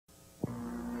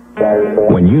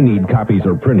When you need copies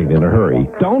or printing in a hurry,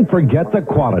 don't forget the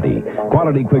quality.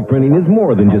 Quality Quick Printing is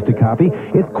more than just a copy.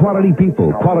 It's quality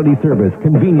people, quality service,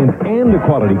 convenience, and a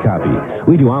quality copy.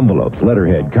 We do envelopes,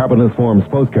 letterhead, carbonless forms,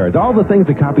 postcards, all the things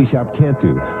a copy shop can't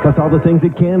do, plus all the things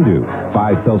it can do.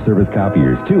 5 self-service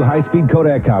copiers, 2 high-speed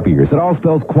Kodak copiers. It all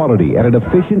spells quality at an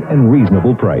efficient and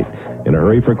reasonable price. In a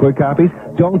hurry for quick copies?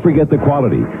 Don't forget the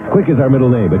quality. Quick is our middle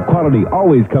name, but quality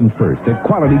always comes first at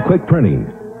Quality Quick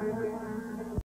Printing.